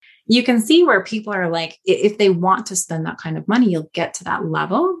you can see where people are like, if they want to spend that kind of money, you'll get to that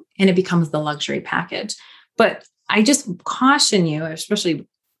level and it becomes the luxury package. But I just caution you, especially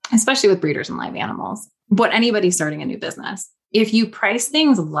with breeders and live animals, but anybody starting a new business, if you price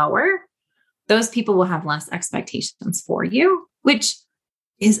things lower, those people will have less expectations for you, which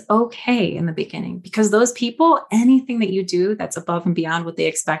is okay in the beginning, because those people, anything that you do that's above and beyond what they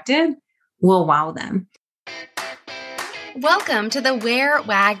expected will wow them. Welcome to the Wear,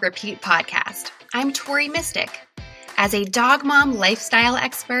 Wag, Repeat podcast. I'm Tori Mystic. As a dog mom lifestyle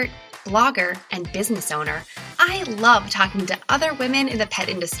expert, blogger, and business owner, I love talking to other women in the pet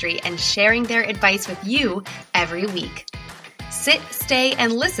industry and sharing their advice with you every week. Sit, stay,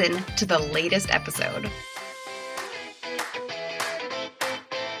 and listen to the latest episode.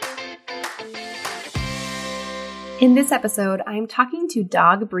 In this episode, I'm talking to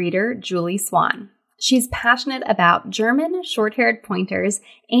dog breeder Julie Swan. She's passionate about German short-haired pointers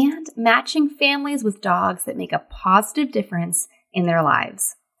and matching families with dogs that make a positive difference in their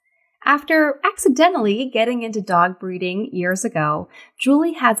lives. After accidentally getting into dog breeding years ago,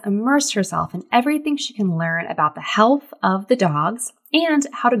 Julie has immersed herself in everything she can learn about the health of the dogs and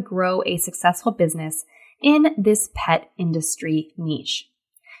how to grow a successful business in this pet industry niche.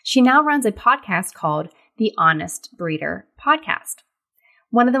 She now runs a podcast called The Honest Breeder Podcast.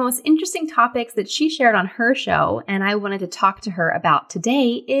 One of the most interesting topics that she shared on her show, and I wanted to talk to her about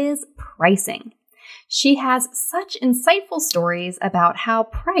today, is pricing. She has such insightful stories about how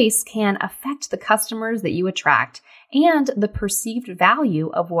price can affect the customers that you attract and the perceived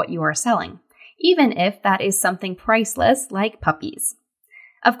value of what you are selling, even if that is something priceless like puppies.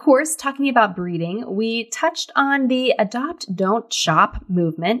 Of course, talking about breeding, we touched on the Adopt, Don't Shop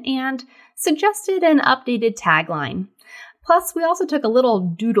movement and suggested an updated tagline. Plus, we also took a little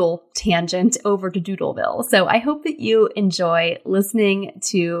doodle tangent over to Doodleville, so I hope that you enjoy listening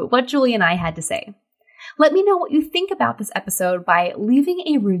to what Julie and I had to say. Let me know what you think about this episode by leaving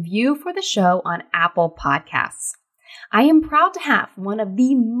a review for the show on Apple Podcasts. I am proud to have one of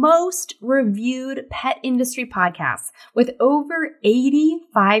the most reviewed pet industry podcasts with over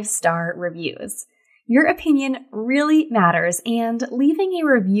 85-star reviews. Your opinion really matters, and leaving a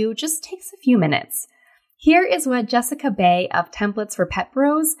review just takes a few minutes. Here is what Jessica Bay of Templates for Pet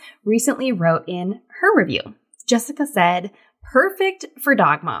Bros recently wrote in her review. Jessica said, "Perfect for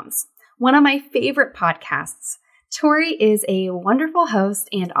dog moms. One of my favorite podcasts. Tori is a wonderful host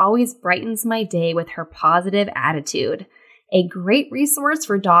and always brightens my day with her positive attitude. A great resource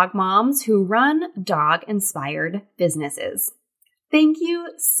for dog moms who run dog-inspired businesses." Thank you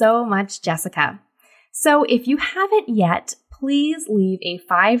so much, Jessica. So if you haven't yet, please leave a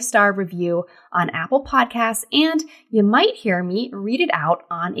 5-star review on Apple Podcasts, and you might hear me read it out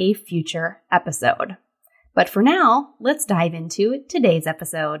on a future episode. But for now, let's dive into today's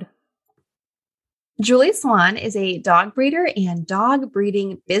episode. Julie Swan is a dog breeder and dog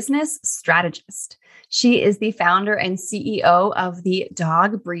breeding business strategist. She is the founder and CEO of the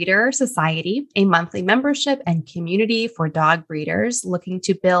Dog Breeder Society, a monthly membership and community for dog breeders looking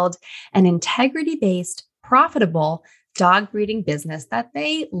to build an integrity-based, profitable dog breeding business that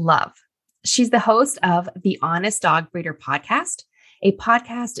they love. She's the host of the Honest Dog Breeder Podcast, a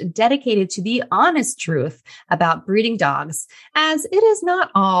podcast dedicated to the honest truth about breeding dogs, as it is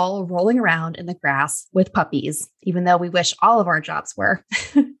not all rolling around in the grass with puppies, even though we wish all of our jobs were.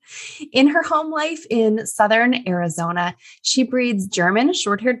 In her home life in Southern Arizona, she breeds German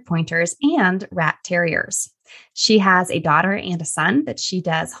short-haired pointers and rat terriers. She has a daughter and a son that she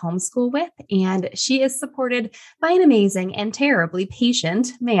does homeschool with, and she is supported by an amazing and terribly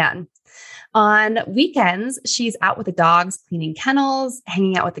patient man. On weekends, she's out with the dogs, cleaning kennels,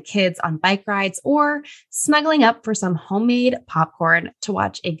 hanging out with the kids on bike rides, or snuggling up for some homemade popcorn to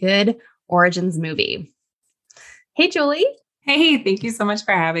watch a good Origins movie. Hey, Julie. Hey, thank you so much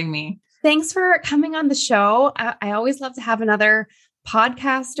for having me. Thanks for coming on the show. I always love to have another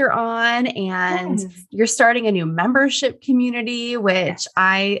podcaster on, and you're starting a new membership community, which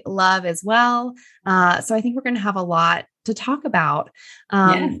I love as well. So I think we're going to have a lot to talk about.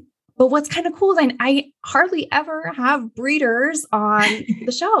 But what's kind of cool is I hardly ever have breeders on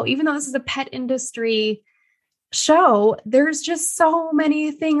the show, even though this is a pet industry show. There's just so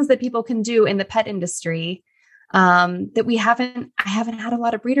many things that people can do in the pet industry that I haven't had a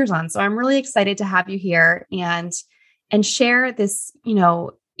lot of breeders on. So I'm really excited to have you here and share this,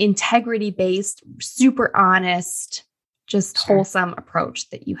 integrity-based, super honest, just wholesome approach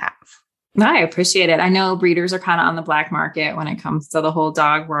that you have. No, I appreciate it. I know breeders are kind of on the black market when it comes to the whole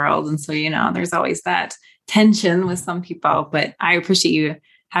dog world. And so, there's always that tension with some people, but I appreciate you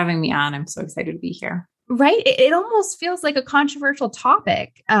having me on. I'm so excited to be here. Right. It almost feels like a controversial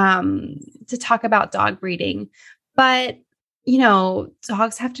topic to talk about dog breeding, but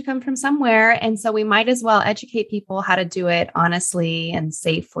dogs have to come from somewhere. And so we might as well educate people how to do it honestly and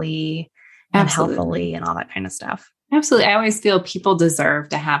safely and healthily and all that kind of stuff. Absolutely. I always feel people deserve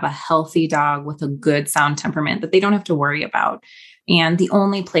to have a healthy dog with a good sound temperament that they don't have to worry about. And the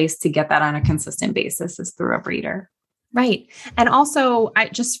only place to get that on a consistent basis is through a breeder. Right. And also,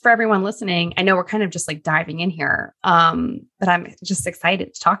 just for everyone listening, I know we're kind of just like diving in here, but I'm just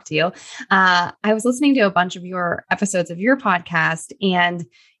excited to talk to you. I was listening to a bunch of your episodes of your podcast, and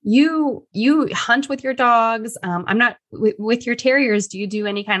you hunt with your dogs. I'm not with your terriers. Do you do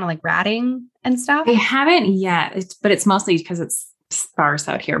any kind of like ratting and stuff? I haven't yet, but it's mostly because it's sparse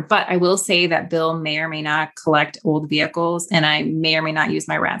out here. But I will say that Bill may or may not collect old vehicles, and I may or may not use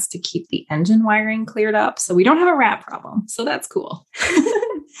my rats to keep the engine wiring cleared up. So we don't have a rat problem. So that's cool.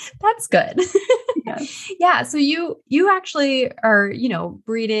 That's good. Yes. Yeah. So you actually are,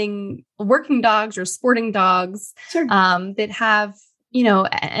 breeding working dogs or sporting dogs that have,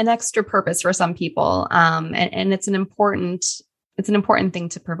 an extra purpose for some people. And it's an important thing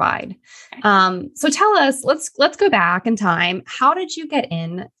to provide. So tell us, let's go back in time. How did you get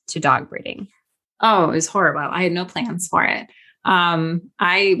into dog breeding? Oh, it was horrible. I had no plans for it.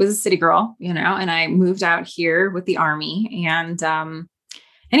 I was a city girl, and I moved out here with the Army. And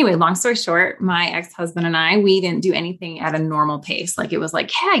anyway, long story short, my ex-husband and I, we didn't do anything at a normal pace. Like it was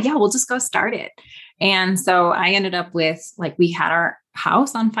like, yeah, we'll just go start it. And so I ended up with we had our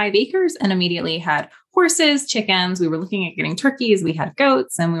house on 5 acres and immediately had horses, chickens. We were looking at getting turkeys. We had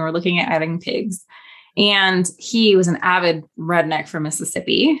goats, and we were looking at adding pigs. And he was an avid redneck from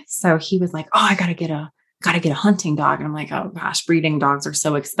Mississippi. So he was like, oh, I got to get a hunting dog. And I'm like, oh gosh, breeding dogs are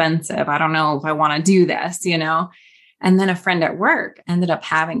so expensive. I don't know if I want to do this, And then a friend at work ended up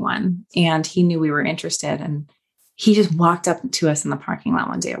having one, and he knew we were interested. And he just walked up to us in the parking lot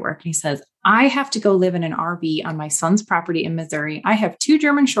one day at work, and he says, I have to go live in an RV on my son's property in Missouri. I have 2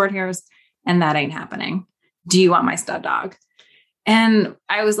 German Shorthairs, and that ain't happening. Do you want my stud dog? And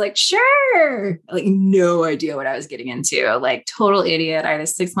I was like, sure. No idea what I was getting into. Total idiot. I had a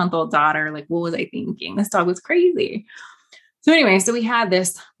 6-month-old daughter. What was I thinking? This dog was crazy. So anyway, we had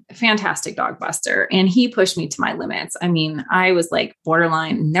this fantastic dog, Buster, and he pushed me to my limits. I mean, I was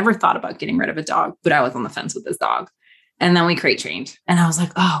borderline, never thought about getting rid of a dog, but I was on the fence with this dog. And then we crate trained, and I was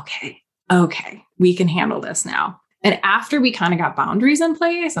like, oh, okay, we can handle this now. And after we kind of got boundaries in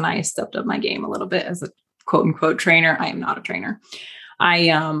place, and I stepped up my game a little bit as a quote unquote trainer, I am not a trainer.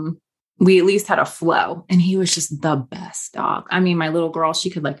 We at least had a flow, and he was just the best dog. I mean, my little girl, she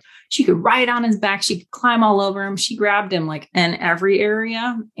could ride on his back. She could climb all over him. She grabbed him in every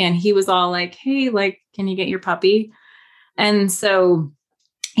area. And he was all like, hey, can you get your puppy? And so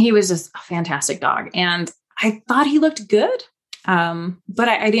he was just a fantastic dog. And I thought he looked good. But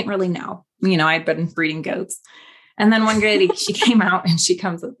I didn't really know, I'd been breeding goats. And then one day she came out, and she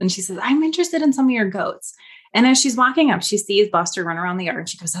comes up and she says, I'm interested in some of your goats. And as she's walking up, she sees Buster run around the yard, and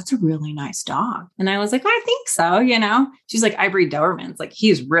she goes, that's a really nice dog. And I was like, I think so. She's like, I breed Dobermans.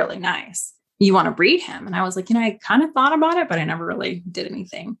 He's really nice. You want to breed him? And I was like, I kind of thought about it, but I never really did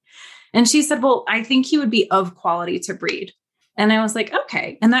anything. And she said, well, I think he would be of quality to breed. And I was like,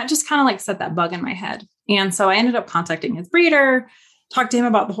 okay. And that just kind of set that bug in my head. And so I ended up contacting his breeder, talked to him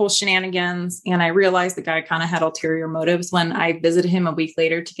about the whole shenanigans. And I realized the guy kind of had ulterior motives when I visited him a week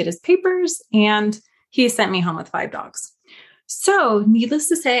later to get his papers, and he sent me home with 5 dogs. So needless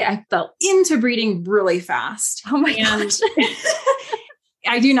to say, I fell into breeding really fast. Oh my gosh.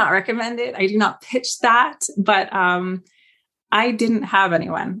 I do not recommend it. I do not pitch that, but I didn't have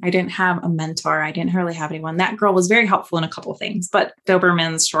anyone. I didn't have a mentor. I didn't really have anyone. That girl was very helpful in a couple of things, but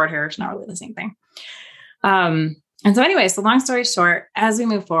Doberman's, short hair is not really the same thing. And so anyway, so long story short, as we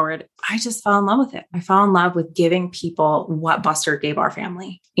move forward, I just fell in love with it. I fell in love with giving people what Buster gave our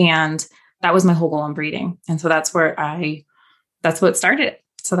family. And that was my whole goal in breeding. And so that's what started it.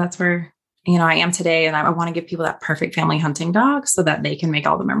 So that's where, I am today. And I want to give people that perfect family hunting dog so that they can make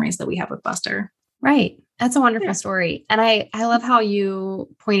all the memories that we have with Buster. Right. That's a wonderful story. And I love how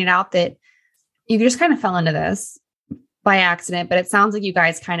you pointed out that you just kind of fell into this by accident, but it sounds like you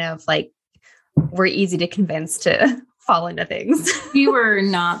guys kind of were easy to convince to fall into things. We were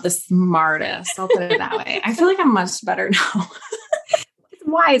not the smartest. I'll put it that way. I feel like I'm much better now. It's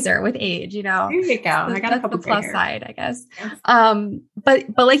wiser with age, There you go. I got a couple the plus side, I guess. Yes.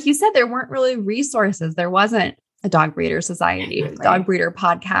 But like you said, there weren't really resources. There wasn't a dog breeder society, dog breeder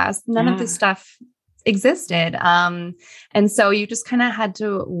podcast. None of this stuff existed. And so you just kind of had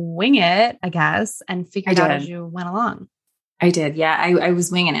to wing it, I guess, and figure it out as you went along. I did. Yeah. I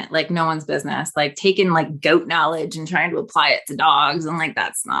was winging it like no one's business, like taking like goat knowledge and trying to apply it to dogs. And like,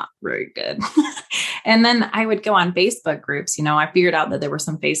 that's not very good. And then I would go on Facebook groups. I figured out that there were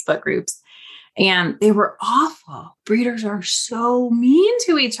some Facebook groups and they were awful. Breeders are so mean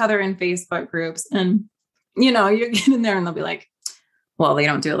to each other in Facebook groups. And, you get in there and they'll be like, well, they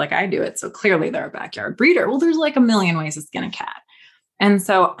don't do it like I do it. So clearly they're a backyard breeder. Well, there's like a million ways to skin a cat. And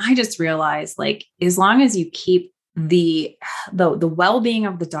so I just realized like, as long as you keep the well-being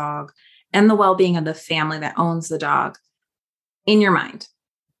of the dog and the well-being of the family that owns the dog in your mind,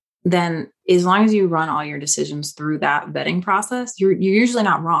 then as long as you run all your decisions through that vetting process, you're usually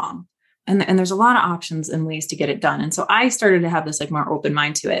not wrong. And there's a lot of options and ways to get it done. And so I started to have this like more open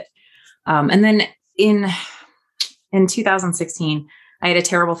mind to it. And then in 2016, I had a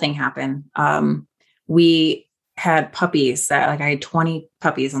terrible thing happen. We had puppies that like I had 20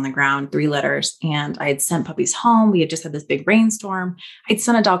 puppies on the ground, 3 litters, and I had sent puppies home. We had just had this big rainstorm. I'd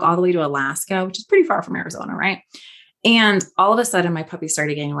sent a dog all the way to Alaska, which is pretty far from Arizona, right? And all of a sudden my puppies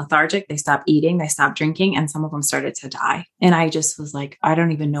started getting lethargic. They stopped eating, they stopped drinking, and some of them started to die. And I just was like, I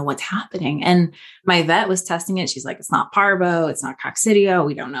don't even know what's happening. And my vet was testing it. She's like, it's not parvo, it's not coccidio.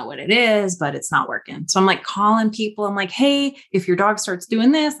 We don't know what it is, but it's not working. So I'm like calling people. I'm like, hey, if your dog starts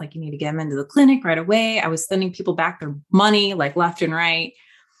doing this, like you need to get them into the clinic right away. I was sending people back their money like left and right.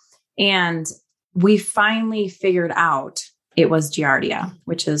 And we finally figured out it was Giardia,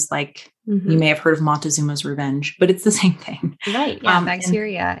 which is like, you may have heard of Montezuma's Revenge, but it's the same thing. Right. Yeah.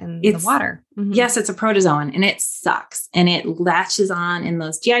 Bacteria in the water. Mm-hmm. Yes. It's a protozoan and it sucks. And it latches on in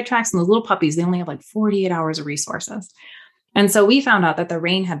those GI tracts, and those little puppies, they only have like 48 hours of resources. And so we found out that the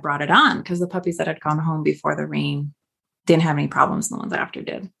rain had brought it on because the puppies that had gone home before the rain didn't have any problems, and the ones after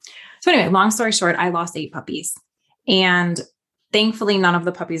did. So anyway, long story short, I lost 8 puppies, and thankfully, none of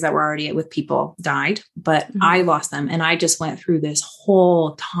the puppies that were already with people died, but I lost them. And I just went through this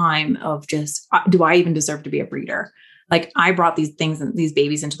whole time of just, do I even deserve to be a breeder? Like I brought these things and these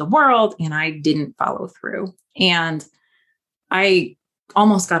babies into the world and I didn't follow through. And I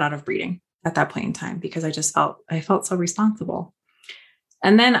almost got out of breeding at that point in time because I felt so responsible.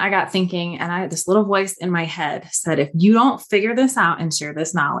 And then I got thinking, and this little voice in my head said, if you don't figure this out and share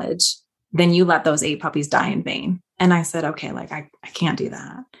this knowledge, then you let those 8 puppies die in vain. And I said, okay, like I can't do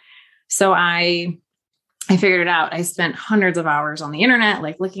that. So I figured it out. I spent hundreds of hours on the internet,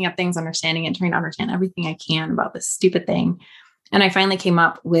 like looking at things, understanding it, trying to understand everything I can about this stupid thing. And I finally came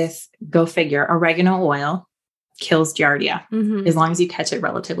up with, go figure, oregano oil kills Giardia as long as you catch it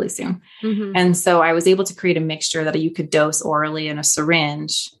relatively soon. And so I was able to create a mixture that you could dose orally in a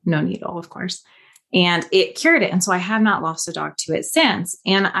syringe, no needle, of course. And it cured it. And so I have not lost a dog to it since.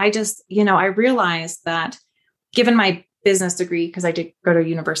 And I just, I realized that given my business degree, because I did go to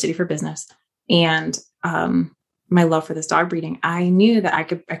university for business, and my love for this dog breeding, I knew that I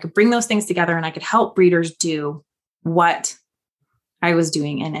could bring those things together and I could help breeders do what I was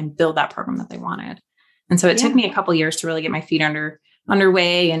doing and build that program that they wanted. And so it took me a couple of years to really get my feet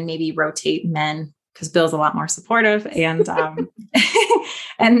underway and maybe rotate men, because Bill's a lot more supportive. And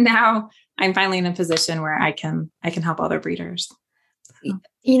and now I'm finally in a position where I can help other breeders.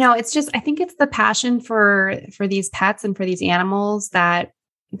 It's just, I think it's the passion for these pets and for these animals that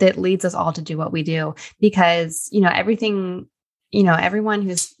leads us all to do what we do, because, everything,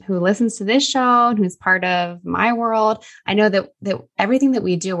 everyone who listens to this show and who's part of my world, I know that everything that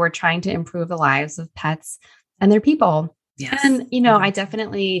we do, we're trying to improve the lives of pets and their people. Yes. And, I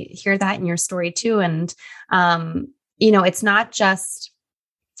definitely hear that in your story too. And, it's not just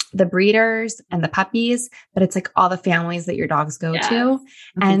the breeders and the puppies, but it's like all the families that your dogs go to.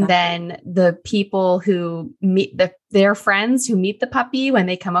 And then the people who meet their friends who meet the puppy when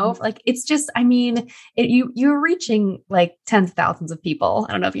they come over. Like, it's just, you're reaching like tens of thousands of people.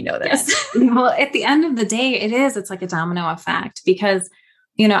 I don't know if you know this. Yes. Well, at the end of the day, it's like a domino effect, because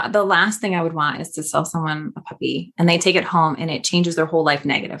the last thing I would want is to sell someone a puppy and they take it home and it changes their whole life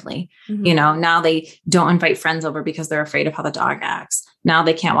negatively. Now they don't invite friends over because they're afraid of how the dog acts. Now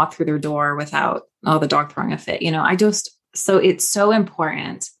they can't walk through their door without, the dog throwing a fit. So it's so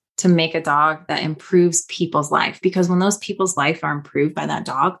important to make a dog that improves people's life, because when those people's life are improved by that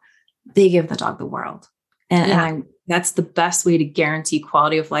dog, they give the dog the world. And that's the best way to guarantee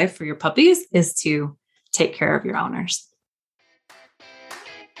quality of life for your puppies, is to take care of your owners.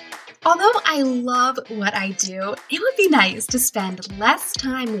 Although I love what I do, it would be nice to spend less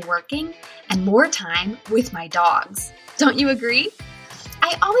time working and more time with my dogs. Don't you agree?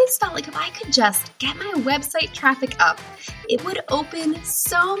 I always felt like if I could just get my website traffic up, it would open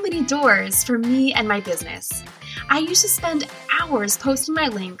so many doors for me and my business. I used to spend hours posting my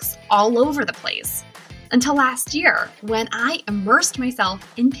links all over the place. until last year when I immersed myself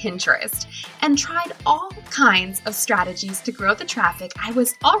in Pinterest and tried all kinds of strategies to grow the traffic I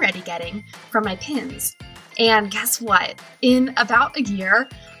was already getting from my pins. And guess what? In about a year,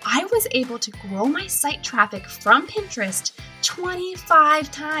 I was able to grow my site traffic from Pinterest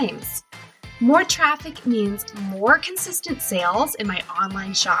 25 times. More traffic means more consistent sales in my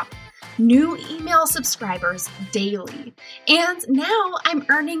online shop, new email subscribers daily, and now I'm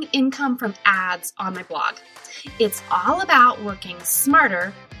earning income from ads on my blog. It's all about working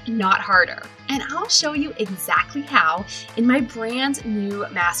smarter, not harder, and I'll show you exactly how in my brand new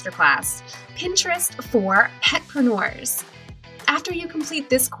masterclass, Pinterest for Petpreneurs. After you complete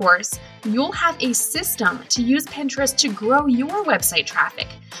this course, you'll have a system to use Pinterest to grow your website traffic,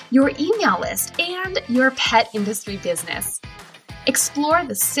 your email list, and your pet industry business. Explore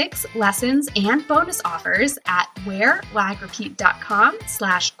the 6 lessons and bonus offers at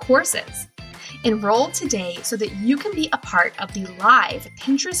wearwagrepeat.com/courses. Enroll today so that you can be a part of the live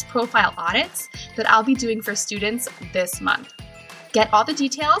Pinterest profile audits that I'll be doing for students this month. Get all the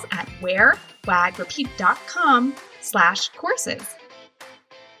details at wearwagrepeat.com/courses.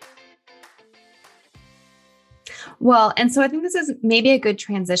 Well, and so I think this is maybe a good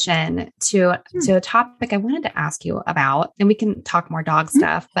transition to a topic I wanted to ask you about, and we can talk more dog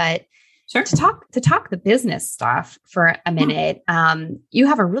stuff, but Sure. to talk the business stuff for a minute. You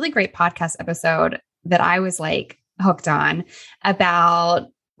have a really great podcast episode that I was like hooked on about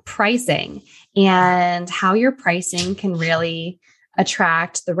pricing and how your pricing can really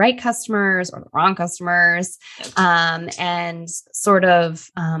attract the right customers or the wrong customers, and sort of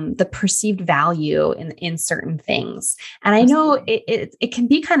the perceived value in certain things. And I know it can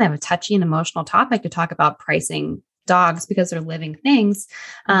be kind of a touchy and emotional topic to talk about pricing dogs because they're living things.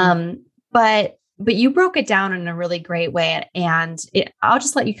 But you broke it down in a really great way, and I'll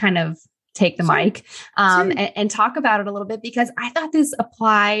just let you kind of take the mic and talk about it a little bit, because I thought this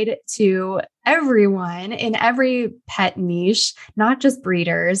applied to everyone in every pet niche, not just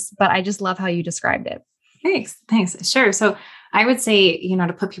breeders, but I just love how you described it. Thanks. Sure. So I would say,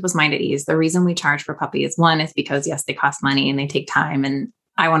 to put people's mind at ease, the reason we charge for puppies, one is because yes, they cost money and they take time, and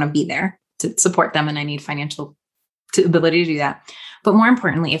I want to be there to support them, and I need financial ability to do that. But more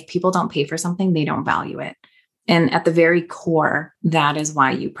importantly, if people don't pay for something, they don't value it. And at the very core, that is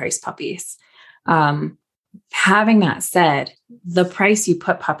why you price puppies. Having that said, the price you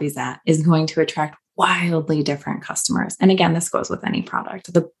put puppies at is going to attract wildly different customers. And again, this goes with any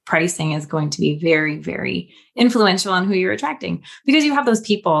product. The pricing is going to be very, very influential on who you're attracting, because you have those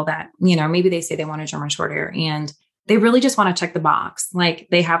people that, maybe they say they want a German short hair and they really just want to check the box. Like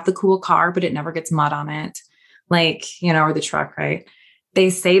they have the cool car, but it never gets mud on it. Like, or the truck, right?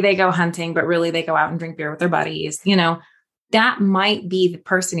 They say they go hunting, but really they go out and drink beer with their buddies. That might be the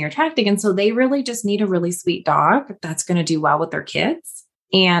person you're attracting. And so they really just need a really sweet dog that's going to do well with their kids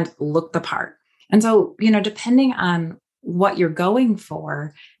and look the part. And so, depending on what you're going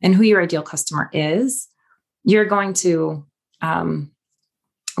for and who your ideal customer is, you're going to, the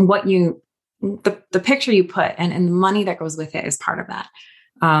picture you put and the money that goes with it is part of that.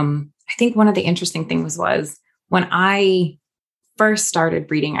 I think one of the interesting things was when I first started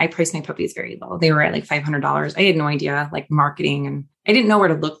breeding, I priced my puppies very low. They were at like $500. I had no idea like marketing, and I didn't know where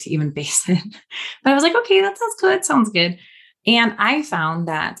to look to even base it. But I was like, okay, that sounds good. And I found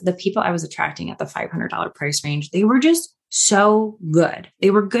that the people I was attracting at the $500 price range, they were just so good.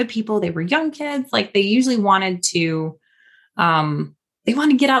 They were good people. They were young kids. Like they usually wanted to, they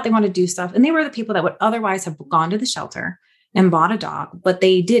want to get out, they want to do stuff. And they were the people that would otherwise have gone to the shelter and bought a dog, but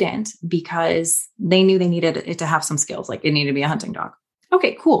they didn't because they knew they needed it to have some skills. Like it needed to be a hunting dog.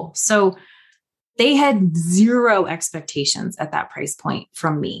 Okay, cool. So they had zero expectations at that price point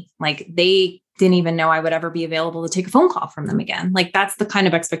from me. Like they didn't even know I would ever be available to take a phone call from them again. Like that's the kind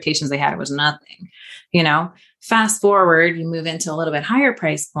of expectations they had. It was nothing, Fast forward, you move into a little bit higher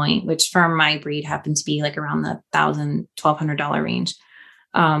price point, which for my breed happened to be like around the $1,000, $1,200 range.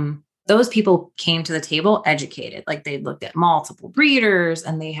 Those people came to the table educated, like they looked at multiple breeders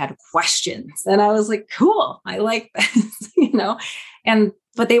and they had questions. And I was like, cool, I like this,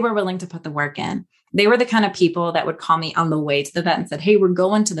 but they were willing to put the work in. They were the kind of people that would call me on the way to the vet and said, hey, we're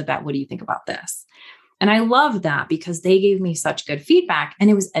going to the vet. What do you think about this? And I loved that because they gave me such good feedback, and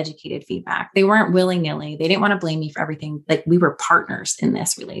it was educated feedback. They weren't willy-nilly. They didn't want to blame me for everything. Like we were partners in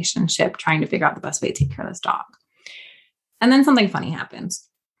this relationship, trying to figure out the best way to take care of this dog. And then something funny happened.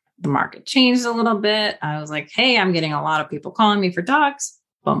 The market changed a little bit. I was like, hey, I'm getting a lot of people calling me for dogs,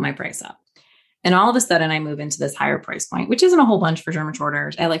 bump my price up. And all of a sudden I move into this higher price point, which isn't a whole bunch for German short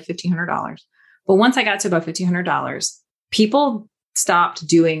hairs at like $1,500. But once I got to about $1,500, people stopped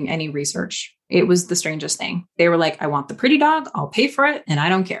doing any research It was the strangest thing. They were like, I want the pretty dog. I'll pay for it. And I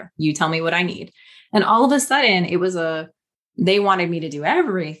don't care. You tell me what I need. And all of a sudden they wanted me to do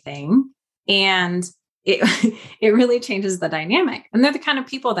everything. And it, it really changes the dynamic. And they're the kind of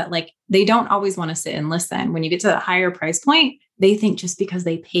people that like, they don't always want to sit and listen. When you get to that higher price point, they think just because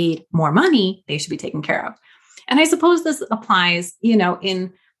they paid more money, they should be taken care of. And I suppose this applies,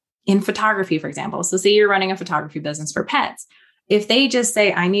 in photography, for example. So say you're running a photography business for pets. If they just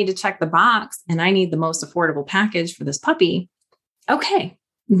say, I need to check the box and I need the most affordable package for this puppy. Okay.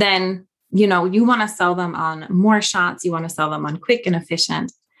 Then, you want to sell them on more shots. You want to sell them on quick and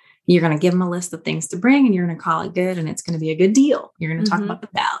efficient. You're going to give them a list of things to bring and you're going to call it good. And it's going to be a good deal. You're going to talk about the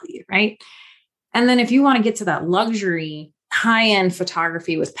value, right? And then if you want to get to that luxury high-end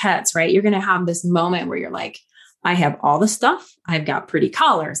photography with pets, right? You're going to have this moment where you're like, I have all the stuff. I've got pretty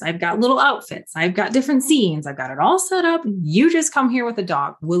collars. I've got little outfits. I've got different scenes. I've got it all set up. You just come here with a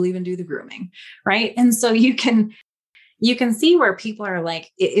dog. We'll even do the grooming. Right. And so you can see where people are like,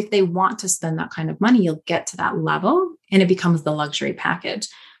 if they want to spend that kind of money, you'll get to that level and it becomes the luxury package.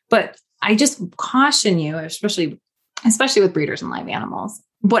 But I just caution you, especially with breeders and live animals,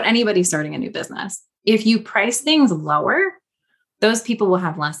 but anybody starting a new business, if you price things lower, those people will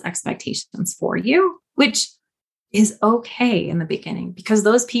have less expectations for you, which is okay in the beginning, because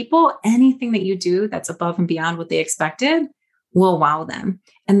those people, anything that you do that's above and beyond what they expected will wow them.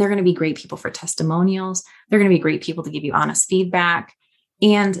 And they're going to be great people for testimonials. They're going to be great people to give you honest feedback.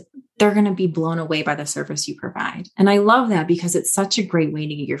 And they're going to be blown away by the service you provide. And I love that because it's such a great way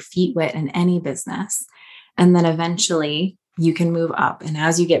to get your feet wet in any business. And then eventually you can move up. And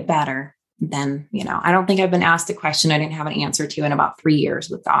as you get better, then, I don't think I've been asked a question I didn't have an answer to in about 3 years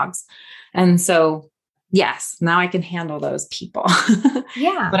with dogs. And so yes, now I can handle those people.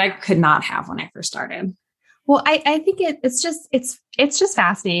 Yeah. But I could not have when I first started. Well, I think it's just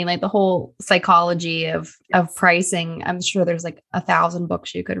fascinating, like the whole psychology of pricing. I'm sure there's like 1,000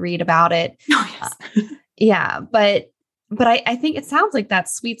 books you could read about it. Oh, yes. Yeah. But I think it sounds like that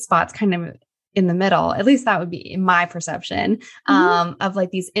sweet spot's kind of in the middle. At least that would be my perception, of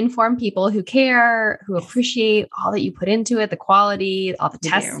like these informed people who care, who appreciate all that you put into it, the quality, all the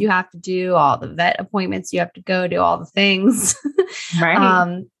tests you have to do, all the vet appointments you have to go to, all the things.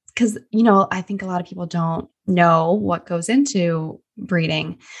 Right. Because, I think a lot of people don't know what goes into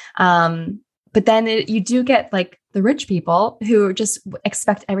breeding. But then you do get like the rich people who just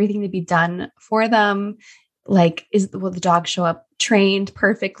expect everything to be done for them. Like, will the dog show up trained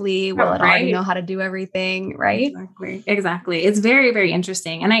perfectly? Will it already know how to do everything? Right. Exactly. It's very, very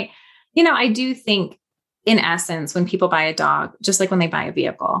interesting. And I do think in essence, when people buy a dog, just like when they buy a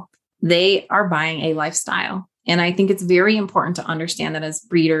vehicle, they are buying a lifestyle. And I think it's very important to understand that as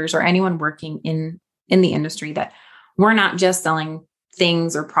breeders or anyone working in the industry, that we're not just selling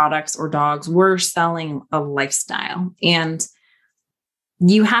things or products or dogs, we're selling a lifestyle. And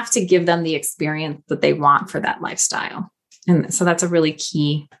you have to give them the experience that they want for that lifestyle. And so that's a really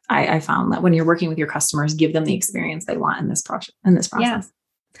key. I found that when you're working with your customers, give them the experience they want in this process. Yeah.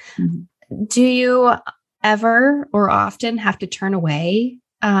 Mm-hmm. Do you ever or often have to turn away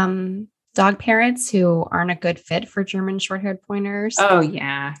dog parents who aren't a good fit for German short-haired pointers? Oh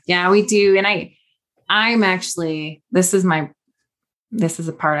yeah. Yeah, we do. And I'm actually, this is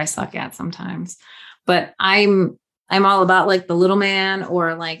a part I suck at sometimes, but I'm all about like the little man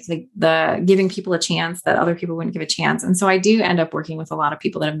or like the giving people a chance that other people wouldn't give a chance. And so I do end up working with a lot of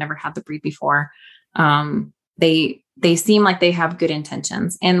people that have never had the breed before. They seem like they have good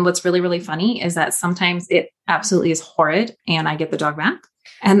intentions. And what's really, really funny is that sometimes it absolutely is horrid and I get the dog back.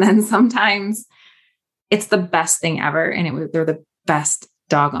 And then sometimes it's the best thing ever. And they're the best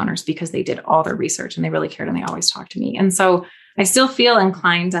dog owners because they did all their research and they really cared and they always talk to me. And so I still feel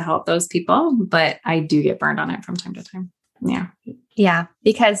inclined to help those people, but I do get burned on it from time to time. Yeah. Yeah.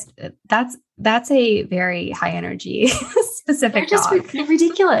 Because that's a very high energy specific dog. They're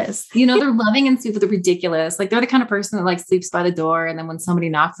ridiculous. They're loving and sweet, but they're ridiculous. Like they're the kind of person that like sleeps by the door. And then when somebody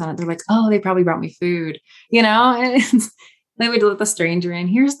knocks on it, they're like, oh, they probably brought me food, and they would let the stranger in.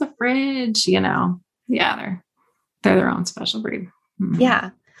 Here's the fridge, Yeah, they're their own special breed. Mm-hmm. Yeah.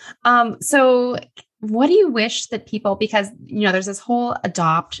 So what do you wish that people, because, there's this whole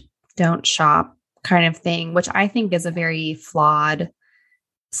adopt, don't shop kind of thing, which I think is a very flawed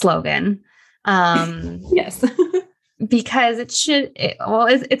slogan. Yes. Because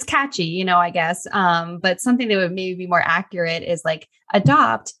it's catchy, I guess. But something that would maybe be more accurate is like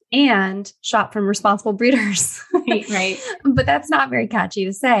adopt and shop from responsible breeders. Right. But that's not very catchy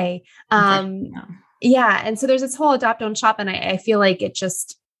to say. No. Yeah. And so there's this whole adopt, don't shop. And I feel like it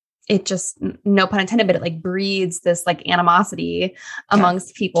just, it just, no pun intended, but it like breeds this like animosity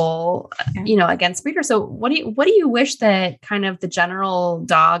amongst people, against breeders. So what do you wish that kind of the general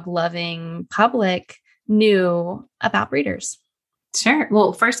dog loving public knew about breeders? Sure.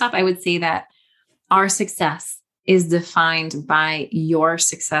 Well, first off, I would say that our success is defined by your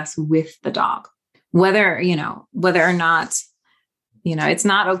success with the dog, whether or not, it's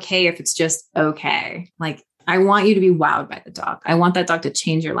not okay if it's just okay. Like, I want you to be wowed by the dog. I want that dog to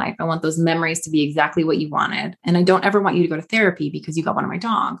change your life. I want those memories to be exactly what you wanted. And I don't ever want you to go to therapy because you got one of my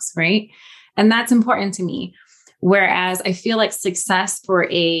dogs. Right. And that's important to me. Whereas I feel like success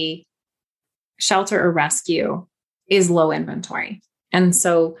for a shelter or rescue is low inventory. And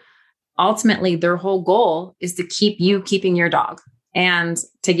so ultimately their whole goal is to keep you keeping your dog and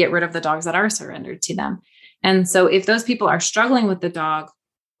to get rid of the dogs that are surrendered to them. And so if those people are struggling with the dog,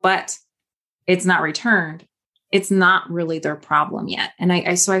 but it's not returned, it's not really their problem yet.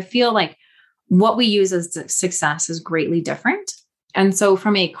 And so I feel like what we use as success is greatly different. And so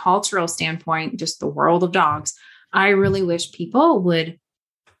from a cultural standpoint, just the world of dogs, I really wish people would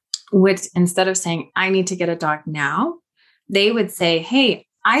instead of saying, I need to get a dog now, they would say, hey,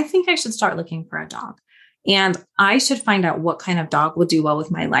 I think I should start looking for a dog. And I should find out what kind of dog will do well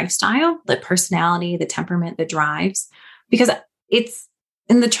with my lifestyle, the personality, the temperament, the drives, because it's,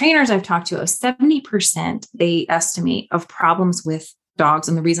 in the trainers I've talked to, 70% they estimate of problems with dogs,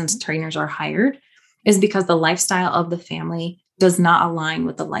 and the reasons trainers are hired is because the lifestyle of the family does not align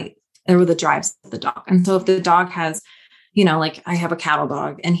with the drives of the dog. And so if the dog has, like I have a cattle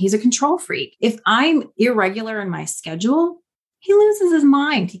dog and he's a control freak, if I'm irregular in my schedule, he loses his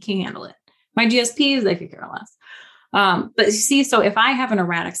mind. He can't handle it. My GSPs, they could care less. But you see, so if I have an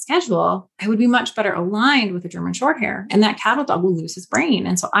erratic schedule, I would be much better aligned with a German Shorthair, and that cattle dog will lose his brain.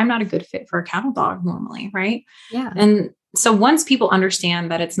 And so I'm not a good fit for a cattle dog normally. Right. Yeah. And so once people understand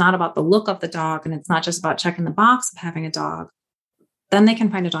that it's not about the look of the dog and it's not just about checking the box of having a dog, then they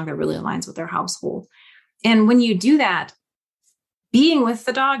can find a dog that really aligns with their household. And when you do that, being with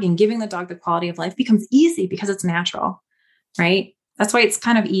the dog and giving the dog the quality of life becomes easy because it's natural. Right. That's why it's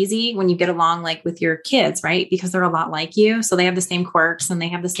kind of easy when you get along like with your kids, right? Because they're a lot like you. So they have the same quirks and they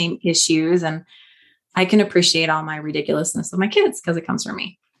have the same issues. And I can appreciate all my ridiculousness of my kids because it comes from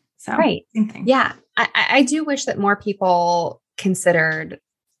me. So right. Same thing. Yeah. I do wish that more people considered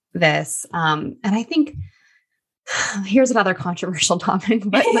this. And I think here's another controversial topic,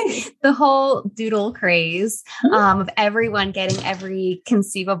 but the whole doodle craze of everyone getting every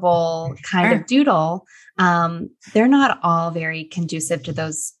conceivable kind of doodle, they're not all very conducive to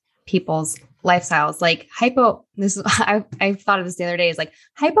those people's lifestyles. Like I've thought of this the other day, is like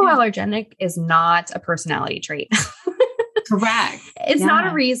hypoallergenic is not a personality trait. Correct. It's not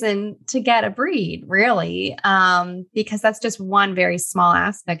a reason to get a breed, really, because that's just one very small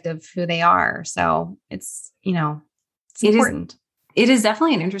aspect of who they are. So it's important. It is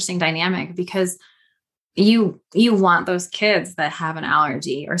definitely an interesting dynamic because you want those kids that have an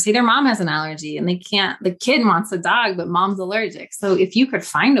allergy, or say their mom has an allergy and the kid wants a dog, but mom's allergic. So if you could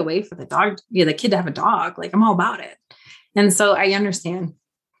find a way for the kid to have a dog, like I'm all about it. And so I understand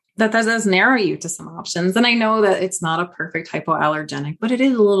that does narrow you to some options. And I know that it's not a perfect hypoallergenic, but it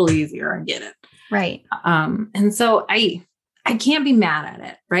is a little easier. I get it. Right. And so I can't be mad at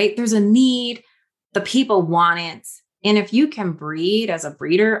it, right? There's a need, the people want it. And if you can breed as a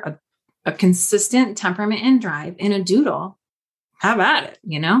breeder, a consistent temperament and drive in a doodle, have at it.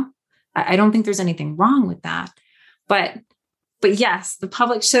 I don't think there's anything wrong with that, but yes, the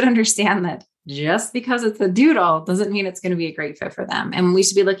public should understand that just because it's a doodle doesn't mean it's going to be a great fit for them. And we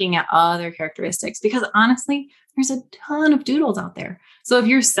should be looking at other characteristics because honestly, there's a ton of doodles out there. So if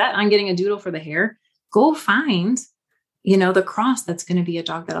you're set on getting a doodle for the hair, go find, the cross that's going to be a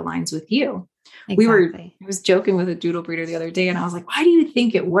dog that aligns with you. Exactly. I was joking with a doodle breeder the other day and I was like, why do you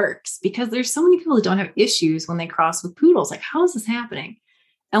think it works? Because there's so many people who don't have issues when they cross with poodles. Like, how is this happening?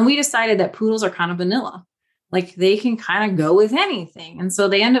 And we decided that poodles are kind of vanilla. Like they can kind of go with anything. And so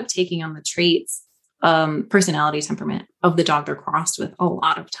they end up taking on the traits, personality, temperament of the dog they're crossed with a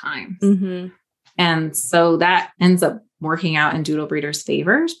lot of times. Mm-hmm. And so that ends up working out in doodle breeders'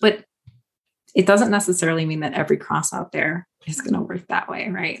 favors, but it doesn't necessarily mean that every cross out there is going to work that way.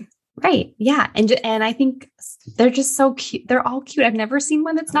 Right. Right. Yeah. And I think they're just so cute. They're all cute. I've never seen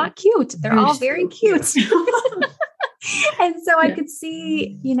one that's not cute. They're all very cute. And so I could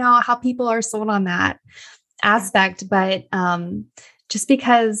see, how people are sold on that aspect, but just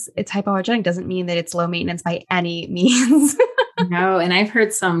because it's hypoallergenic doesn't mean that it's low maintenance by any means. No. And I've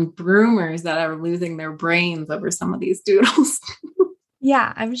heard some groomers that are losing their brains over some of these doodles.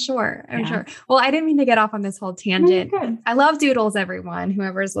 Yeah, I'm sure. I'm Yeah. sure. Well, I didn't mean to get off on this whole tangent. Good. I love doodles, everyone,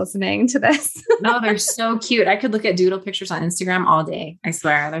 whoever's listening to this. No, they're so cute. I could look at doodle pictures on Instagram all day. I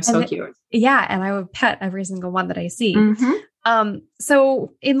swear. They're so cute. Yeah. And I would pet every single one that I see. Mm-hmm.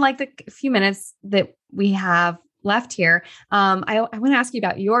 So in like the few minutes that we have left here, I want to ask you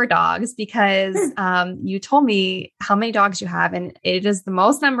about your dogs because you told me how many dogs you have, and it is the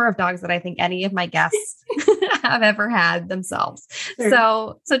most number of dogs that I think any of my guests have ever had themselves.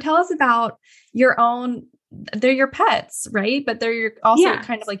 Sure. So tell us about your own. They're your pets, right? But they're also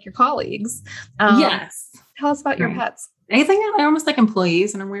kind of like your colleagues. Yes. Tell us about your pets. I think they're almost like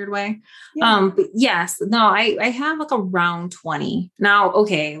employees in a weird way. Yeah. But yes, no, I have like around 20 now.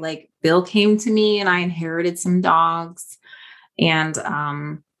 Okay. Like Bill came to me and I inherited some dogs, and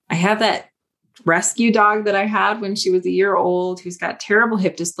I have that rescue dog that I had when she was a year old, who's got terrible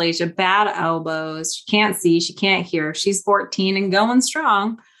hip dysplasia, bad elbows. She can't see, she can't hear. She's 14 and going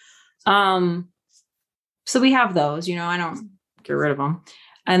strong. So we have those, I don't get rid of them.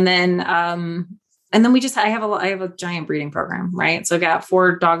 And then I have a giant breeding program, right? So I got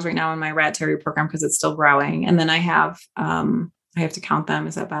 4 dogs right now in my rat terrier program because it's still growing. And then I have to count them.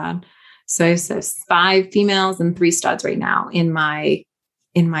 Is that bad? So I have 5 females and 3 studs right now in my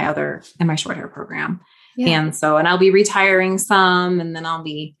short hair program. Yeah. And I'll be retiring some, and then I'll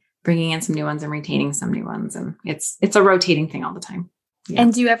be bringing in some new ones and retaining some new ones. And it's a rotating thing all the time. Yeah.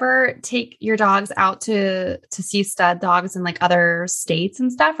 And do you ever take your dogs out to see stud dogs in like other states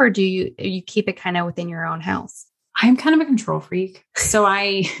and stuff? Or do you keep it kind of within your own house? I'm kind of a control freak. So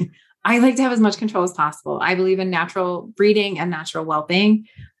I like to have as much control as possible. I believe in natural breeding and natural whelping.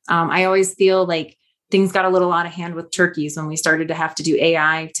 I always feel like things got a little out of hand with turkeys when we started to have to do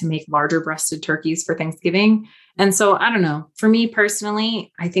AI to make larger breasted turkeys for Thanksgiving. And so I don't know, for me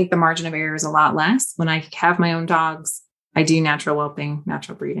personally, I think the margin of error is a lot less. When I have my own dogs, I do natural whelping,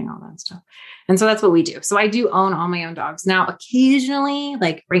 natural breeding, all that stuff. And so that's what we do. So I do own all my own dogs. Now, occasionally,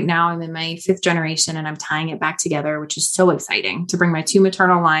 like right now, I'm in my 5th generation and I'm tying it back together, which is so exciting to bring my 2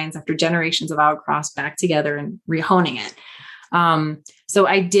 maternal lines after generations of outcross back together and rehoning it. So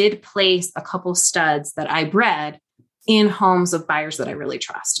I did place a couple studs that I bred in homes of buyers that I really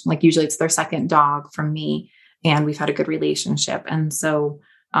trust. Like usually it's their second dog from me, and we've had a good relationship. And so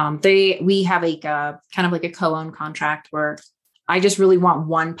we have a kind of like a co-owned contract where I just really want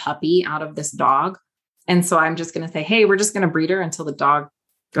one puppy out of this dog. And so I'm just going to say, hey, we're just going to breed him until the dog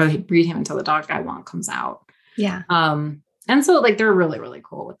I want comes out. Yeah. And so like, they're really, really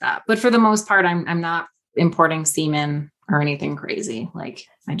cool with that. But for the most part, I'm not importing semen or anything crazy. Like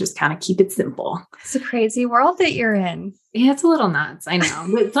I just kind of keep it simple. It's a crazy world that you're in. Yeah, it's a little nuts. I know.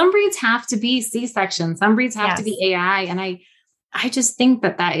 But some breeds have to be C-section. Some breeds have to be AI. And I just think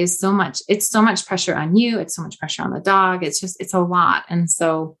that is so much, it's so much pressure on you. It's so much pressure on the dog. It's a lot. And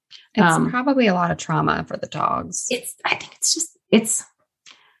so it's probably a lot of trauma for the dogs. I think it's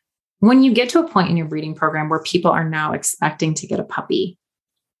when you get to a point in your breeding program where people are now expecting to get a puppy,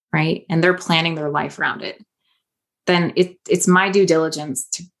 right? And they're planning their life around it, then it's my due diligence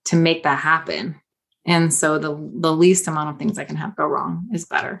to make that happen. And so the least amount of things I can have go wrong is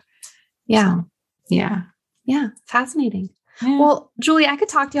better. Yeah. So, yeah. Yeah. Fascinating. Yeah. Well, Julie, I could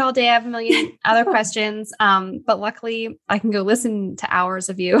talk to you all day. I have a million other questions. But luckily I can go listen to hours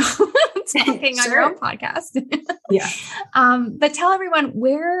of you talking on your own podcast. Yeah. But tell everyone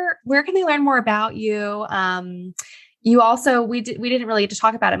where can they learn more about you? You also, we didn't really get to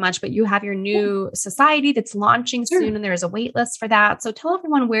talk about it much, but you have your new society that's launching soon, and there's a wait list for that. So tell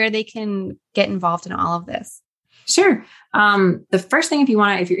everyone where they can get involved in all of this. Sure. The first thing, if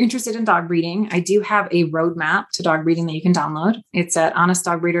you're interested in dog breeding, I do have a roadmap to dog breeding that you can download. It's at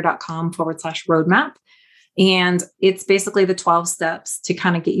honestdogbreeder.com/roadmap. And it's basically the 12 steps to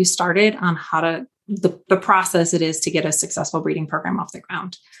kind of get you started on how the process it is to get a successful breeding program off the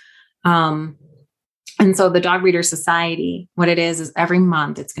ground. And so the Dog Breeder Society, what it is every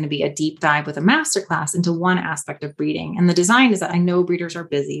month, it's going to be a deep dive with a masterclass into one aspect of breeding. And the design is that I know breeders are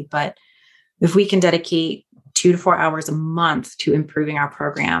busy, but if we can dedicate 2 to 4 hours a month to improving our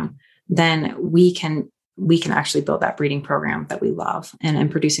program, then we can actually build that breeding program that we love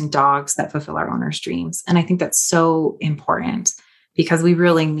and producing dogs that fulfill our owners' dreams. And I think that's so important because we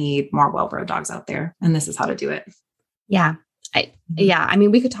really need more well-bred dogs out there. And this is how to do it. Yeah. I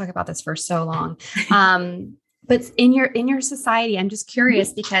mean, we could talk about this for so long. But in your society, I'm just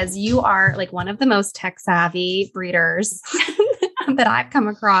curious because you are like one of the most tech savvy breeders that I've come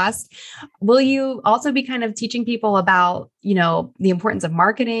across. Will you also be kind of teaching people about, the importance of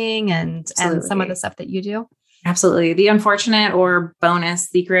marketing and some of the stuff that you do? Absolutely. The unfortunate or bonus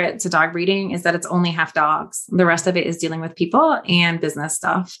secret to dog breeding is that it's only half dogs. The rest of it is dealing with people and business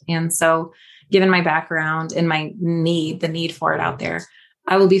stuff. And so given my background and my the need for it out there,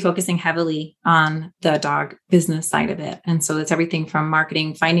 I will be focusing heavily on the dog business side of it. And so it's everything from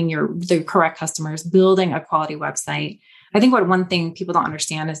marketing, finding the correct customers, building a quality website. I think one thing people don't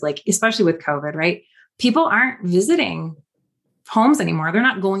understand is like, especially with COVID, right? People aren't visiting homes anymore. They're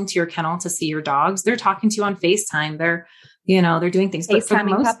not going to your kennel to see your dogs. They're talking to you on FaceTime. They're doing things.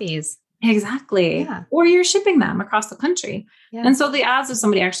 FaceTiming puppies. Exactly. Yeah. Or you're shipping them across the country. Yeah. And so the odds of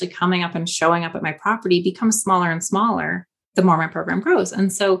somebody actually coming up and showing up at my property becomes smaller and smaller the more my program grows.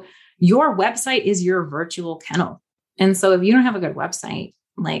 And so your website is your virtual kennel. And so if you don't have a good website,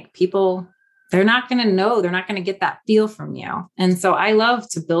 like people, they're not going to know, they're not going to get that feel from you. And so I love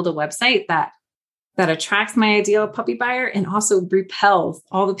to build a website that attracts my ideal puppy buyer and also repels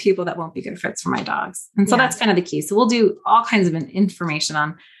all the people that won't be good fits for my dogs. And so that's kind of the key. So we'll do all kinds of information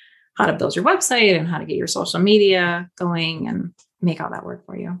on how to build your website and how to get your social media going and make all that work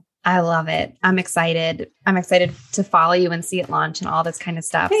for you. I love it. I'm excited. I'm excited to follow you and see it launch and all this kind of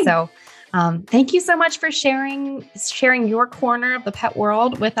stuff. Hey. So thank you so much for sharing your corner of the pet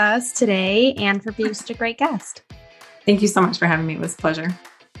world with us today and for being such a great guest. Thank you so much for having me. It was a pleasure.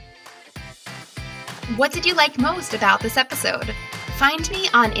 What did you like most about this episode? Find me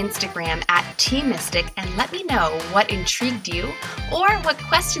on Instagram at TMystic and let me know what intrigued you or what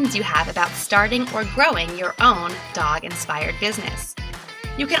questions you have about starting or growing your own dog-inspired business.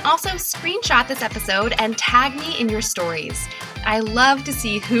 You can also screenshot this episode and tag me in your stories. I love to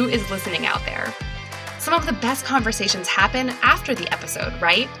see who is listening out there. Some of the best conversations happen after the episode,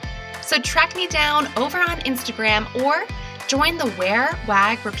 right? So track me down over on Instagram or join the Wear,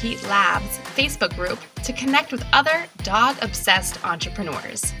 Wag, Repeat Labs Facebook group to connect with other dog-obsessed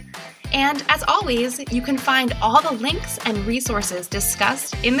entrepreneurs. And as always, you can find all the links and resources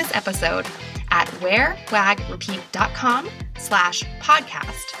discussed in this episode at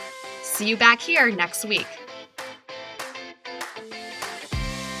wearwagrepeat.com/podcast. See you back here next week.